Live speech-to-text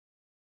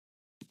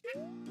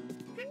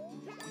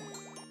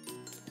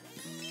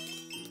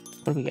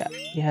What do we got?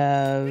 We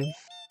have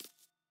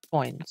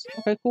coins.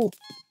 Okay, cool.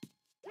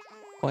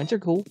 Coins are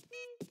cool.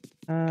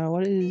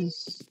 What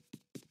is...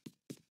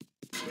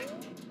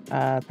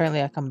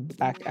 apparently I come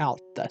back out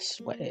this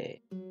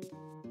way.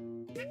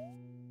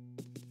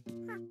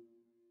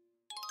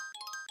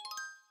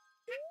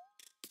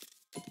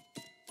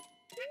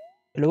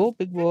 Hello,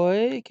 big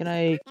boy. Can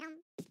I...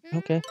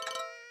 Okay.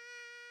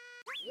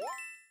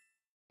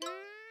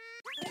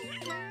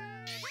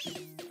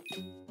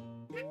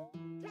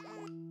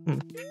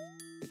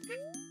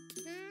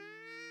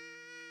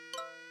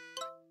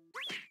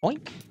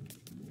 Oink.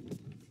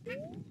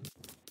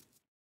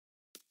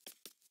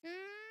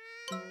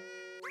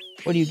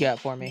 What do you got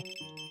for me?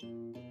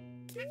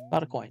 A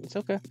lot of coins.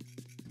 Okay.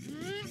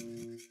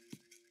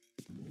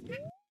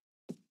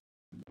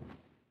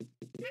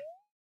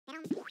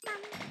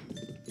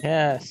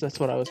 Yes, that's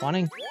what I was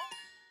wanting.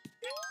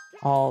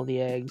 All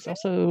the eggs.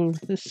 Also,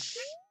 this...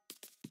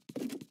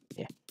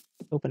 Yeah.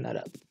 Open that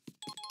up.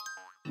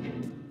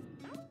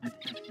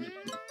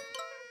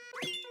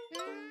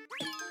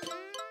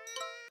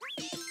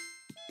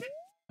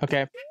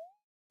 Okay.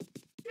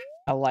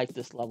 I like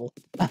this level.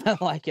 I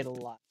like it a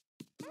lot.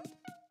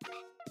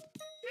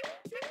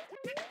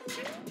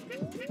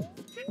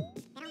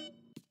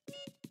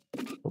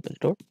 Open the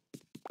door.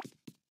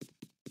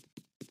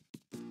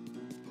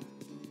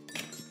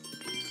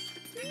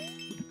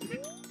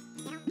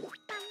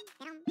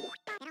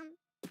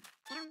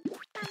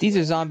 These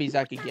are zombies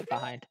I could get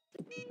behind.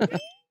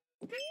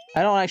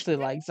 I don't actually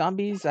like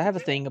zombies. I have a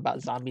thing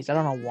about zombies. I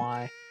don't know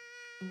why.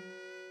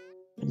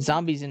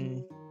 Zombies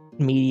in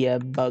media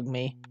bug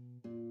me.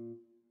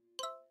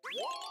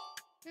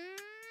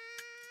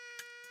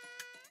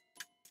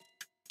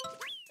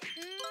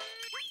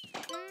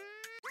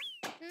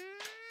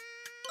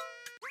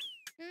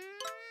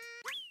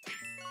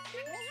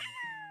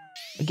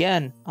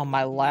 Again, on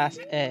my last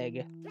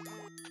egg.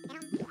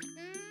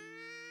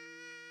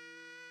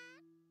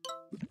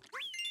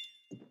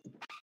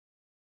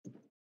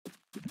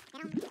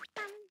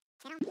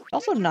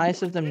 Also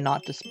nice of them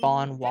not to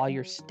spawn while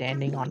you're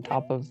standing on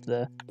top of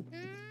the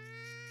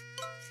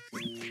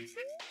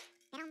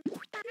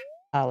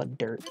pile of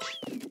dirt.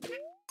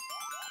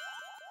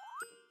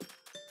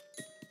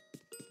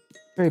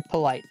 Very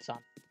polite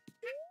zombie.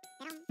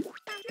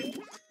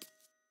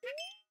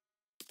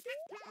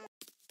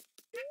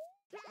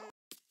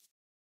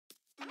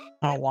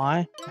 I don't know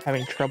why. I'm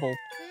having trouble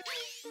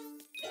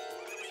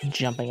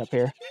jumping up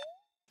here.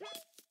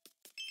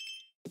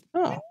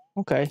 Oh,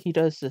 okay. He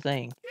does the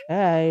thing.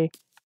 Hey.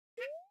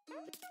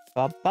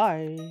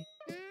 Bye-bye.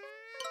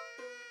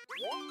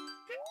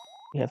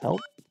 We have help.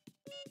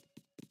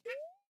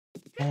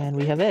 And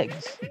we have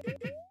eggs.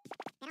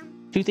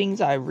 Two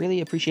things I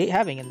really appreciate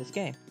having in this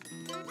game.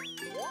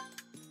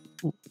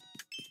 Ooh.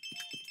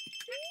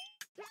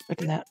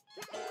 Look at that.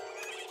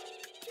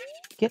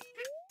 Get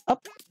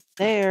up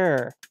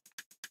there.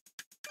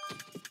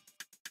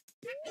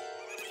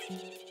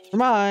 Never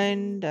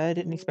mind. I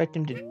didn't expect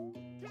him to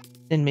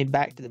send me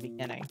back to the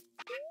beginning.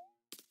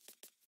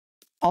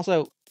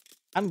 Also,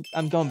 I'm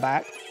going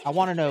back. I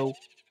want to know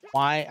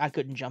why I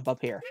couldn't jump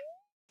up here.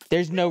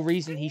 There's no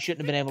reason he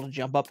shouldn't have been able to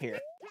jump up here.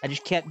 I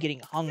just kept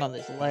getting hung on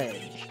this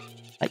ledge.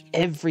 Like,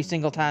 every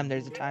single time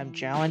there's a time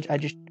challenge,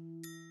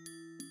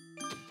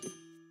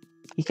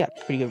 he's got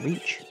pretty good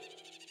reach.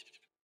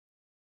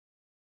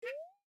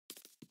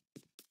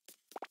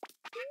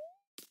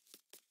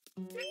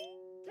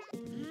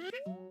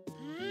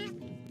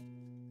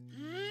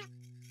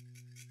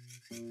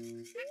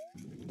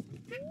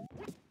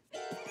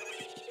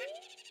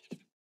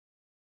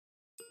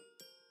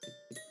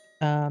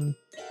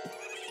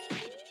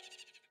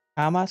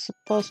 How am I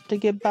supposed to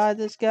get by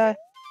this guy?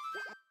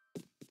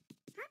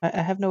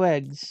 I have no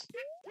eggs.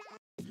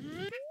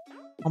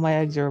 All my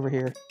eggs are over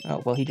here.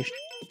 Oh, well, he just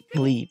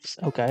leaves.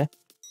 Okay.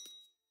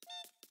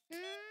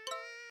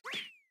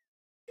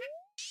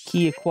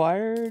 Key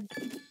acquired.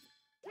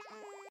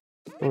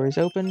 Door is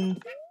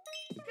open.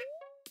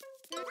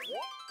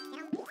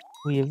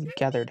 We have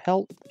gathered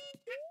help.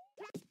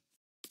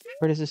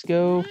 Where does this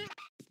go?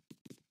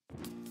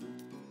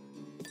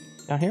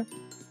 Down here?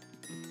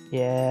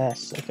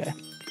 Yes, okay.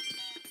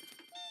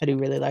 I do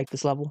really like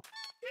this level.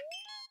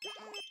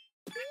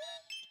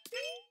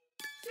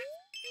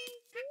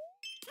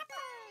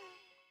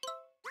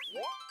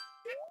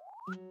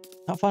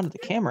 Not fond of the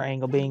camera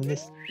angle being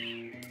this.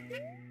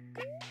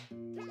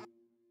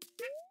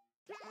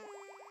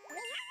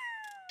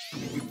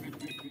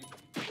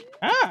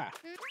 Ah!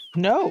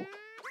 No!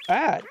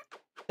 Bad!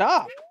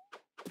 Stop!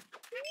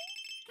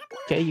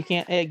 Okay, you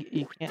can't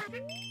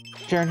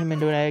turn him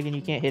into an egg and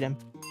you can't hit him.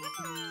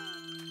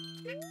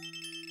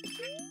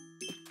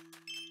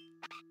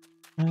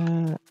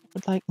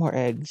 Would like more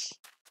eggs.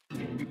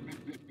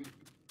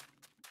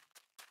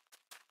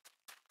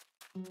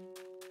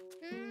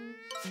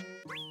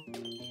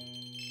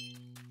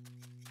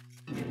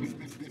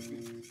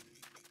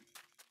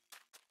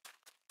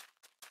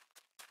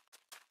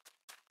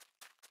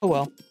 Oh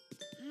well.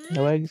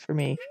 No eggs for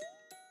me.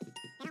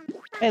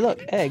 Hey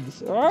look,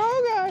 eggs.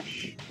 Oh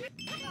gosh!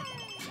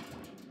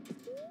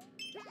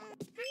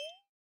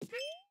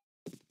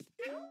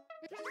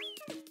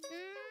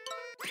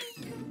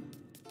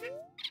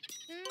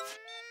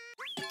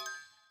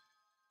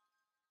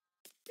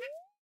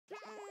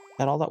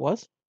 that all that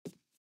was?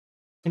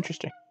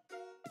 Interesting.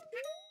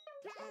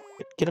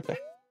 Get up there.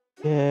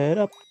 Get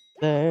up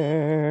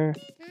there.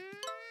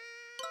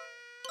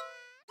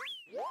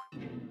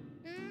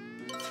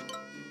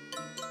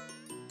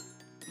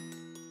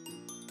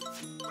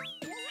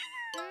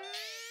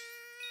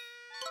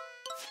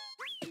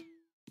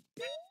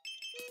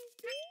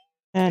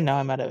 And now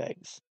I'm out of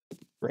eggs.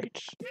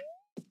 Great.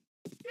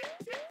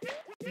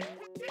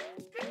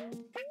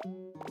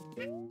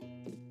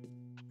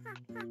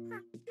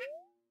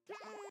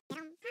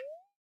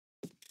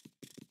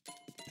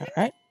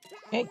 Alright.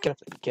 Hey, get up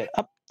there. Get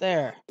up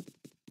there.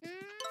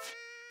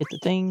 Hit the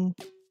thing.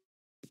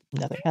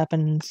 Nothing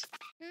happens.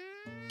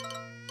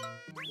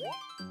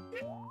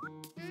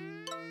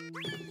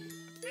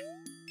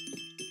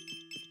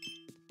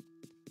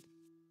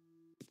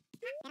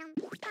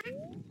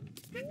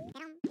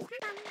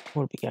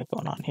 What do we got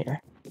going on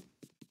here?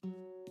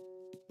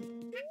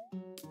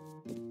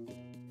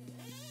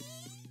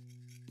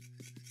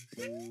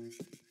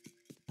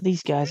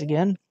 These guys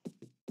again.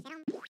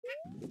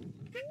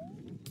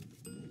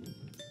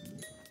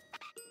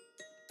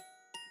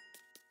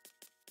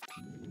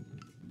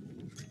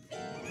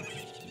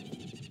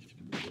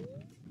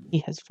 He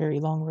has very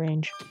long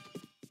range.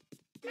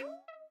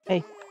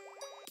 Hey.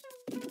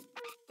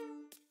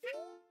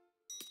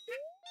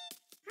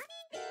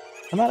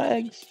 I'm out of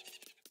eggs.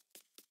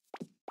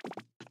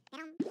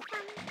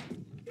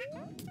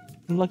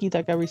 I'm lucky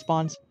that guy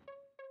respawns.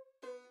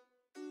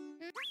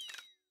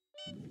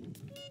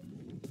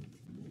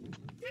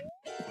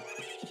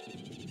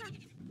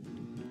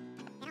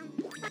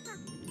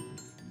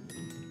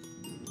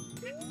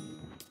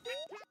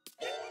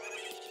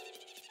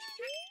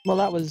 Well,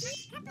 that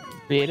was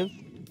creative.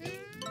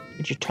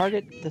 Could you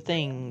target the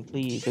thing,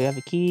 please? We have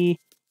a key.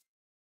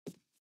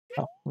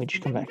 Oh, we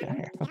just come back down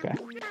here. Okay.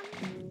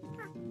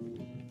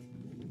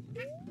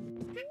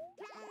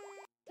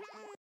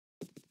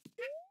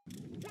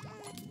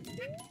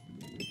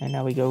 And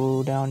now we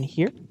go down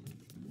here.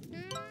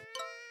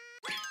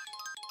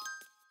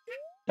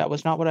 That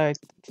was not what I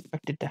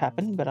expected to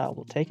happen, but I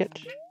will take it.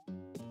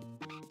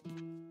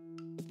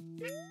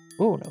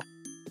 Oh, no.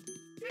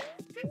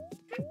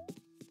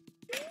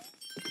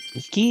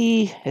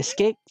 Key,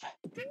 escape.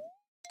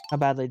 How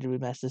badly did we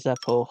mess this up?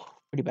 Oh,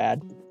 pretty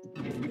bad.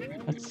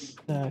 Let's,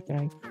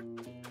 can I...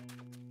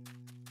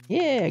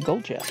 Yeah,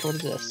 gold chest. What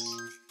is this?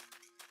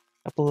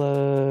 Couple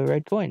of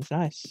red coins.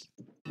 Nice.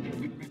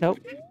 Nope.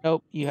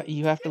 Nope.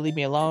 You have to leave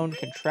me alone.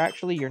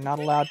 Contractually, you're not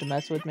allowed to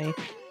mess with me.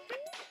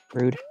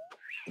 Rude.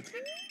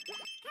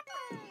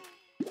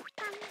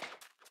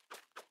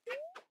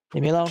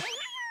 Leave me alone.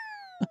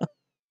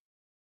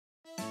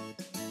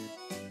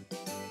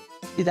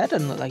 See, that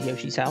doesn't look like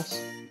Yoshi's house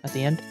at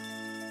the end.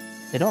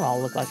 They don't all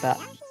look like that.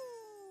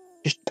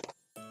 Just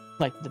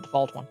like the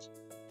default ones.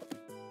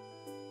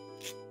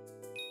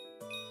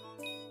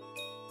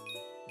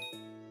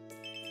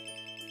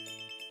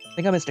 I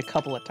think I missed a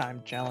couple of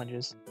timed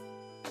challenges.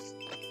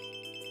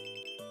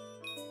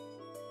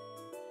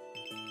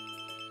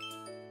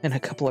 And a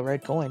couple of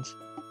red coins.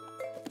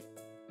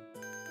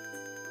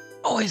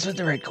 Always with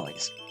the red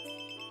coins.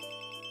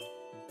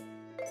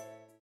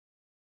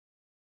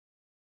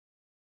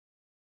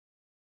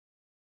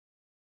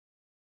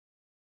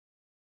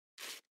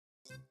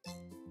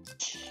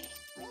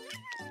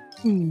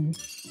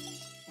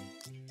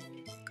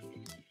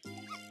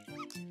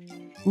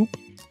 Oop,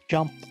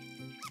 jump,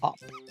 up.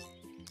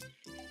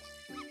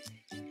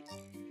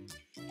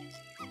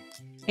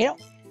 You know,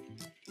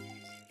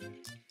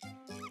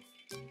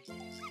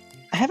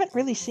 I haven't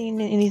really seen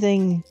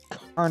anything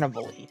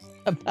carnival-y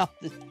about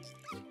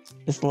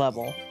this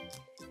level.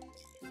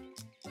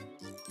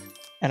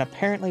 And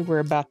apparently we're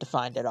about to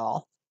find it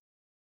all.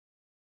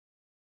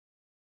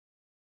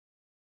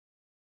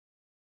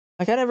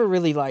 Like, I never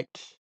really liked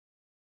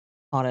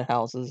haunted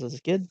houses as a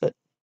kid, but it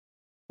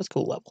was a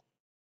cool level.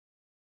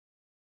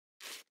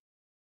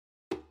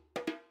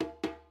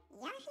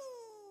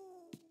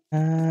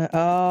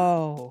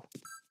 Oh.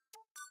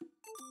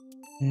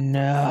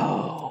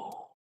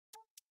 No.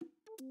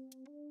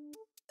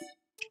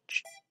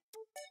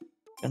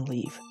 And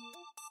leave.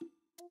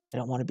 I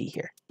don't want to be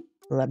here.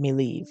 Let me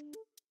leave.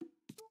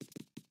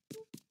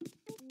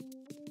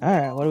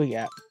 Alright, what do we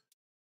got?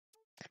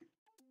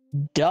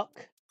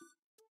 Duck.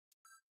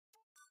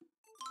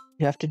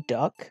 You have to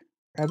duck.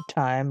 Grab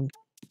time.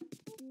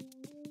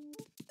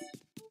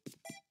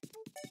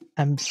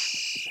 I'm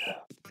so...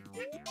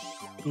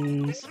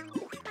 Please.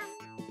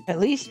 At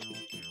least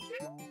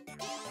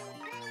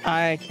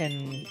I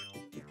can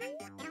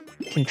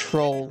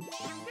control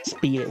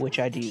speed at which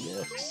I do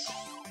this.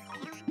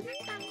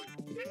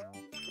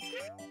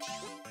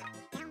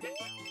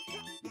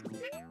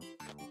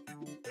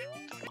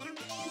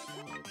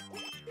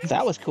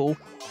 That was cool.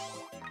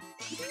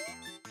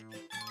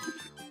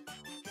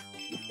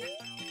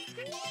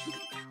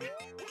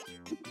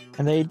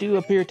 And they do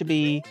appear to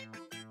be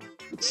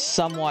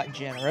somewhat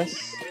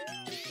generous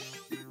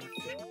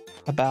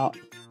about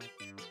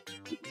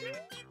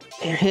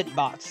their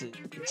hitboxes.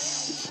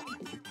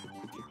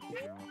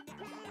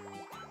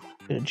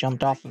 Should have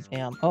jumped off of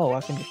him. Oh,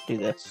 I can just do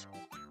this.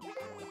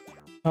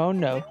 Oh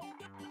no.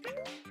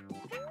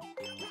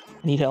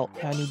 I need help.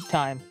 I need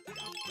time.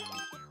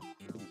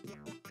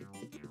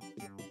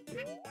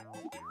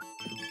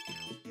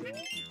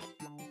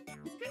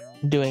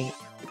 I'm doing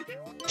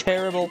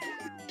terrible.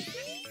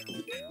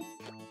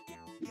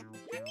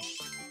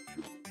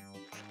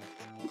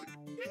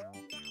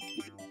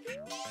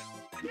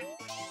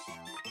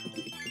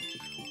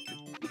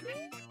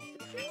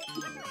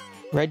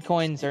 Red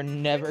coins are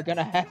never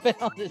gonna happen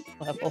on this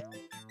level.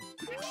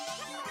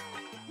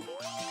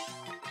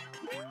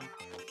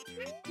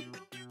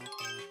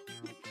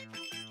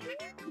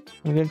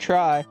 I'm gonna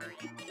try.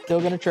 Still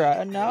gonna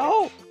try.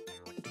 No!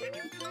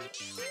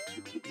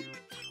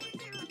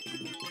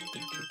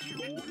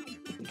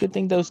 Good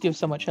thing those give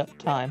so much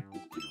time.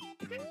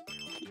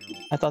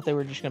 I thought they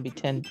were just gonna be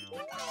 10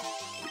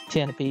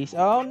 apiece.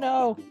 Oh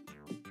no!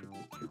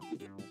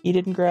 He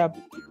didn't grab.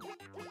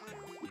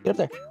 Get up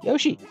there.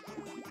 Yoshi!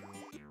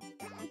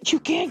 You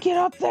can't get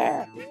up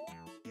there!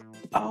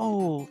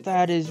 Oh,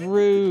 that is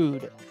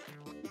rude.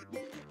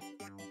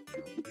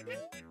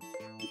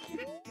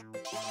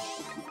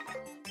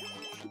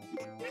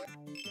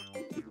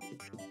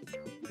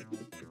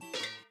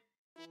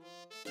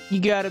 You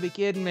gotta be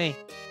kidding me.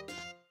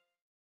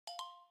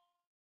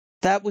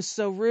 That was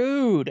so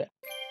rude.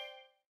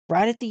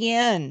 Right at the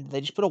end,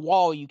 they just put a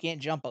wall you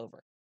can't jump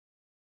over.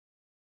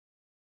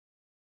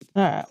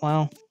 Alright,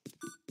 well.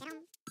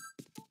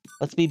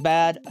 Let's be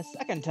bad a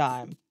second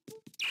time.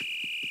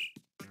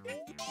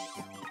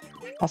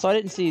 Also, I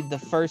didn't see the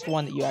first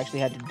one that you actually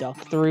had to duck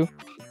through.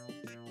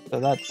 So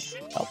that's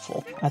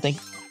helpful. I think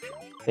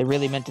they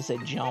really meant to say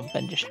jump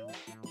and just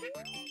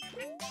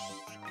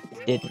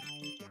didn't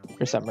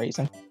for some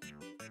reason.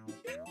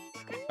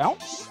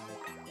 Bounce.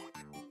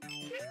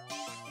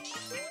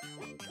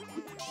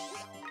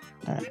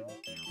 Alright.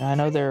 I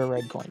know there are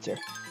red coins here.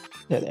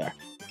 There they are.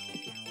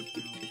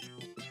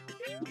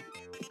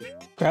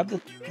 Grab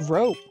the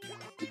rope.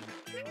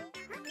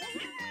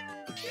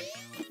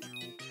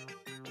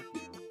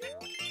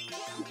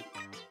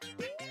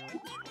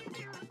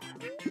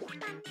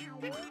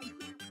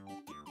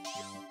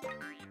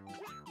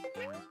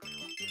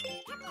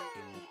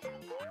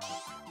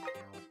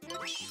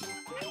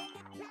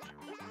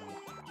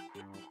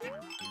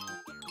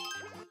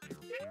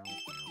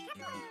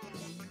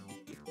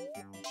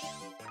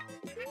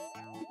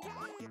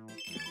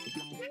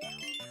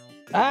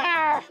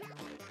 Ah!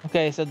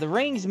 Okay, so the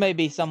rings may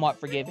be somewhat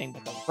forgiving,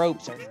 but the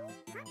ropes are...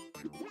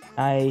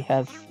 I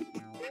have...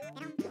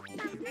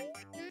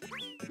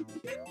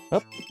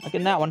 Oh, look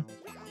at that one.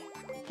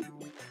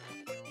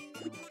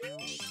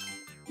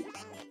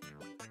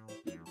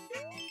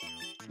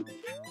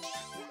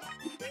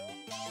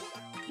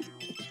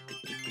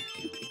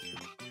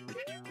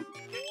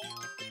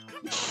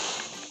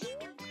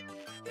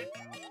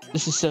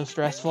 This is so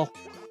stressful.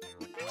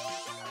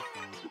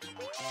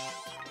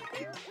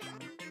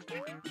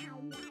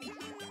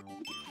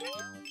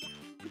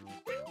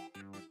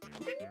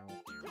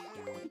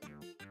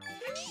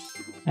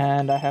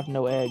 And I have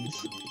no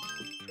eggs.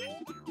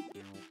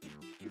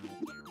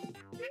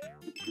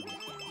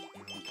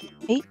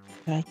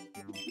 I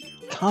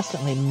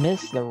constantly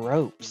miss the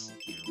ropes.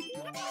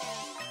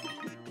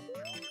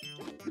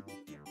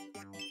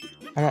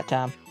 I got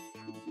time.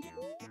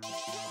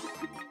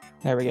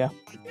 There we go.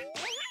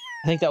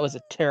 I think that was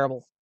a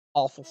terrible,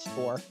 awful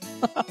score.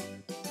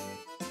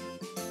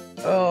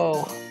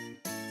 Oh,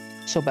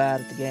 so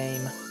bad at the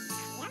game.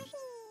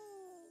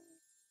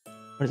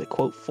 What is it,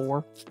 quote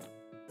 4?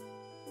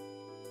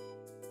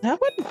 That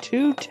wasn't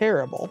too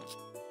terrible.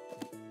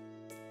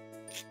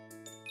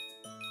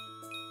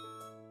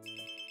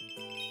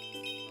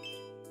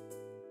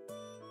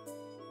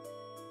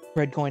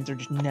 Red coins are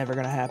just never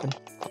gonna happen.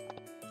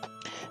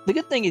 The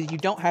good thing is you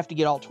don't have to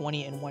get all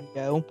 20 in one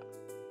go.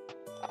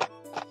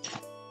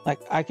 Like,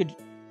 I could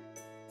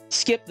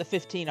skip the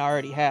 15 I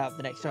already have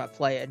the next time I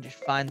play it and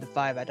just find the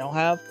 5 I don't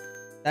have.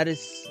 That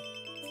is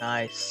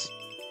nice.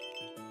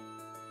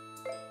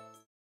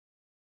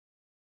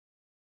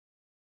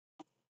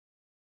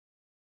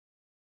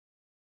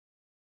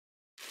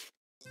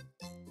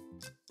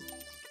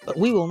 But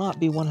we will not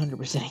be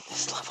 100%ing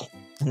this level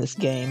in this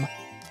game.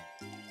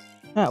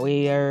 Alright,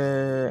 we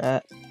are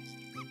at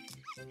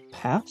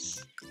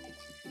pass.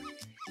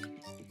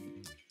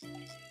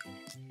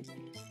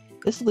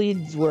 This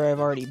leads where I've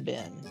already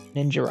been.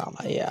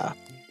 Ninjarama, yeah.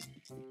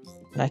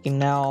 And I can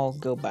now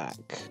go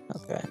back.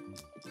 Okay.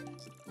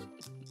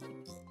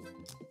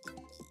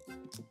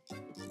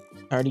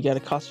 I already got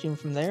a costume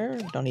from there.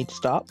 Don't need to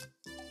stop.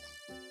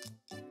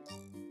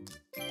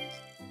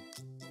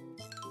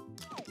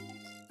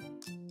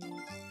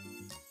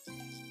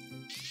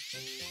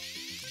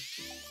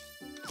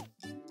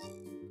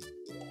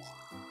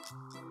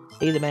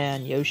 Hey the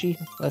man, Yoshi.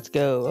 Let's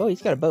go. Oh,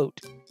 he's got a boat.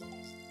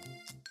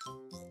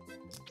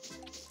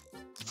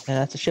 And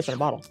that's a ship in a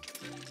bottle.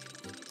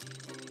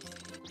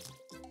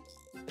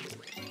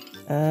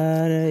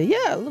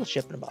 Yeah, a little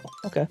ship in a bottle.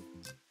 Okay.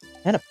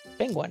 And a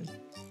penguin.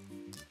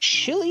 Shh.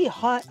 chilly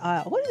hot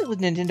isle. What is it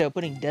with Nintendo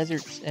putting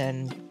deserts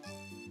and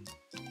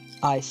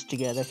ice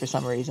together for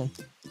some reason?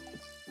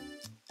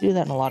 Do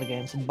that in a lot of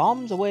games.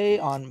 Bombs away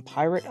on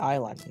Pirate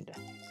Island.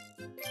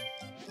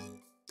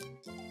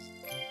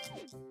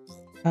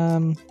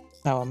 No,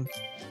 I'm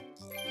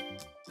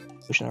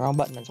pushing the wrong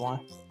button, that's why.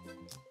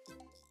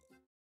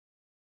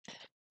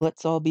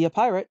 Let's all be a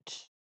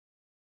pirate.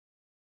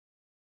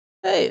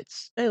 Hey,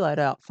 it's daylight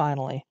out,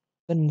 finally.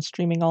 Been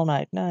streaming all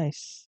night.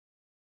 Nice.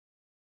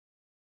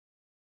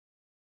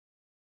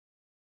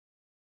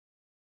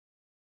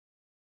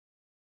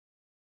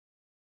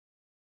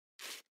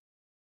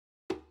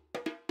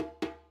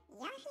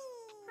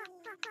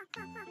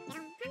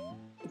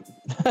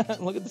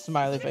 Look at the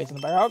smiley face in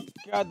the back. Oh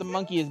god, the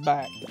monkey is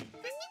back.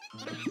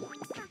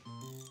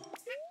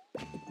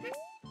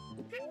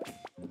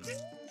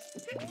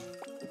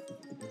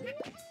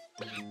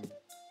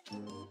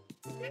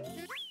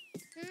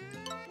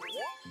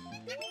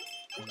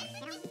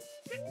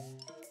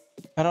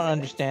 I don't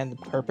understand the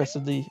purpose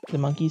of the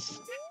monkeys.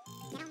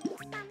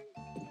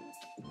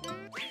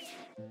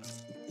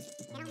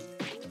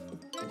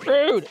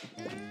 Rude!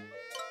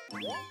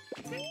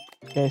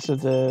 Okay, so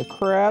the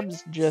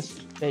crabs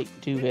just take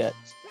 2 hits.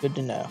 Good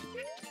to know.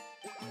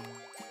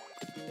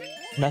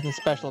 Nothing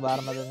special about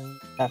them other than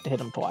have to hit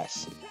them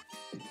twice.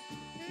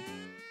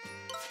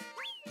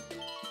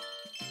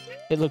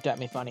 It looked at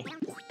me funny.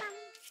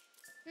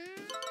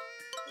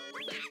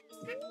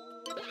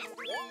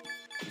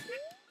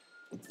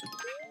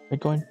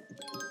 Red coin.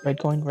 Red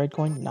coin, red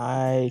coin.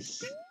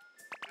 Nice.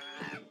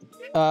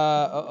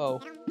 Uh-oh.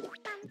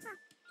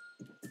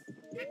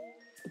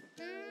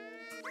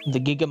 The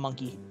Giga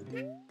Monkey.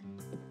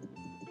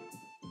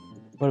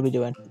 What are we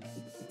doing?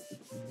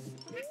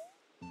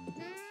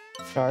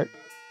 Start.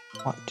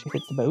 Want to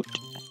hit the boat.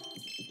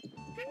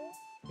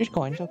 There's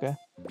coins, okay.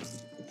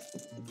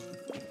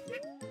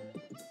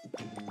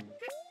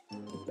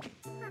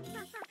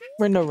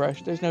 We're in no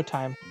rush. There's no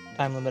time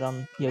limit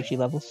on Yoshi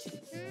levels.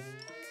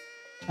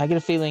 I get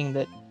a feeling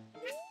that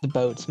the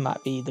boats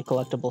might be the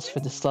collectibles for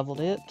this level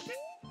to hit.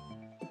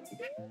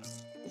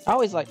 I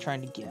always like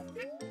trying to get.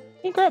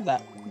 You can grab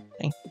that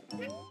thing.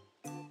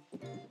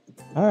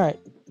 Alright.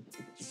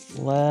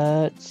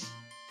 Let's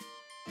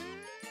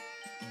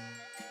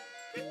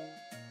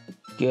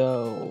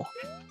go.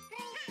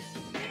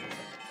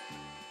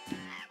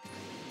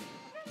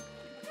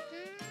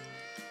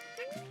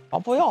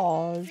 Bon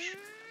voyage.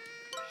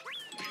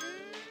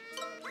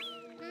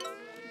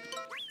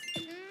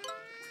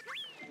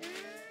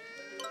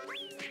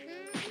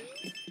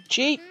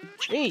 Cheap,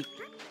 cheap.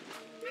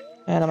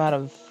 And I'm out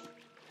of...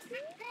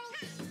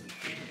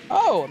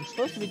 Oh, I'm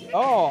supposed to be...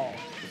 Oh.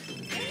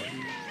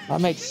 That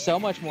makes so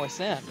much more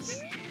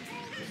sense.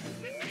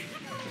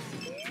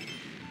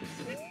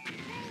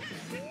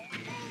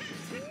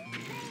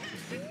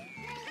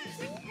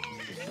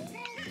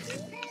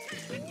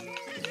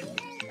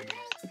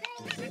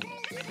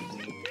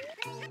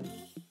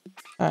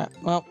 Alright,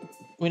 well,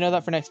 we know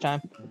that for next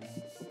time.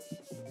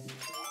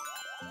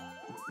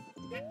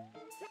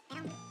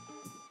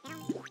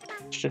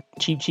 Just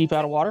cheap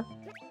out of water.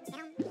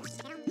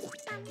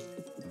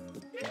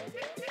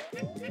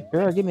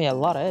 Sure, give me a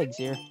lot of eggs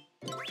here.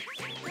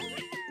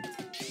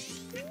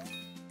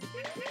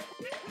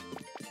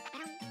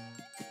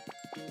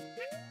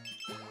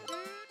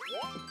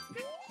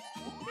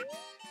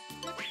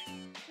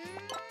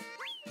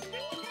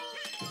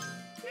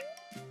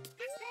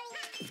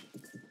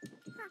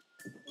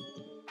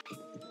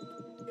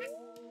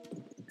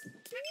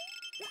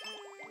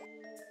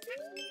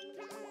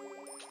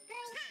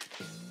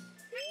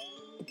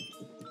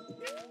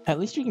 At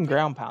least you can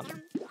ground pound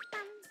them.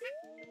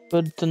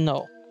 Good to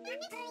know.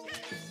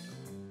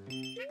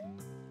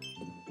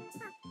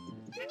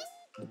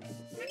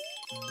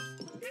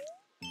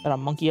 Got a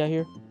monkey out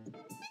here.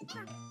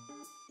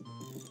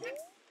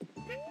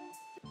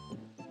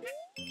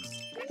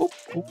 Oop,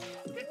 oop.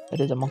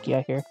 That is a monkey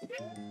out here.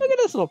 Look at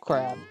this little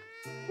crab.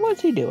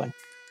 What's he doing?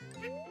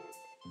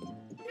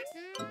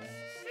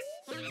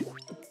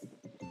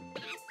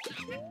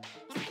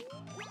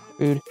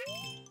 Food.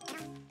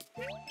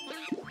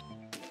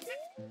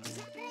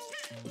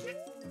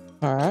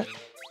 Alright.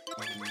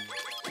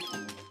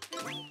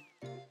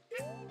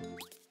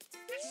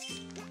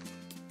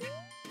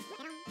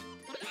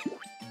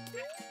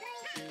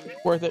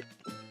 Worth it.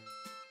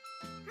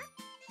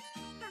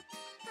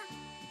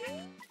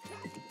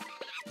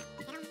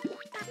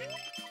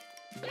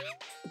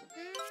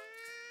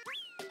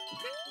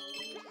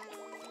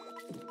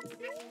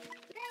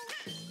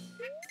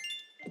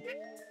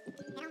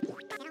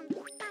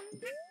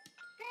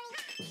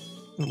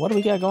 What do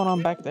we got going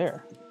on back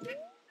there?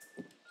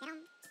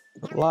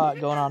 A lot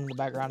going on in the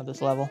background of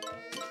this level.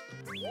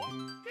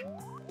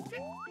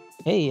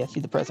 Hey, I see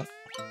the present.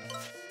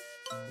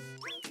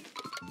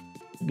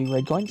 Could be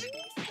red coins.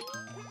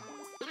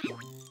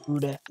 Ooh,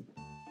 that.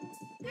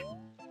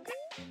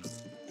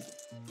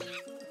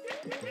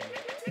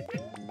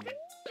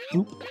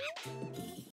 Oop.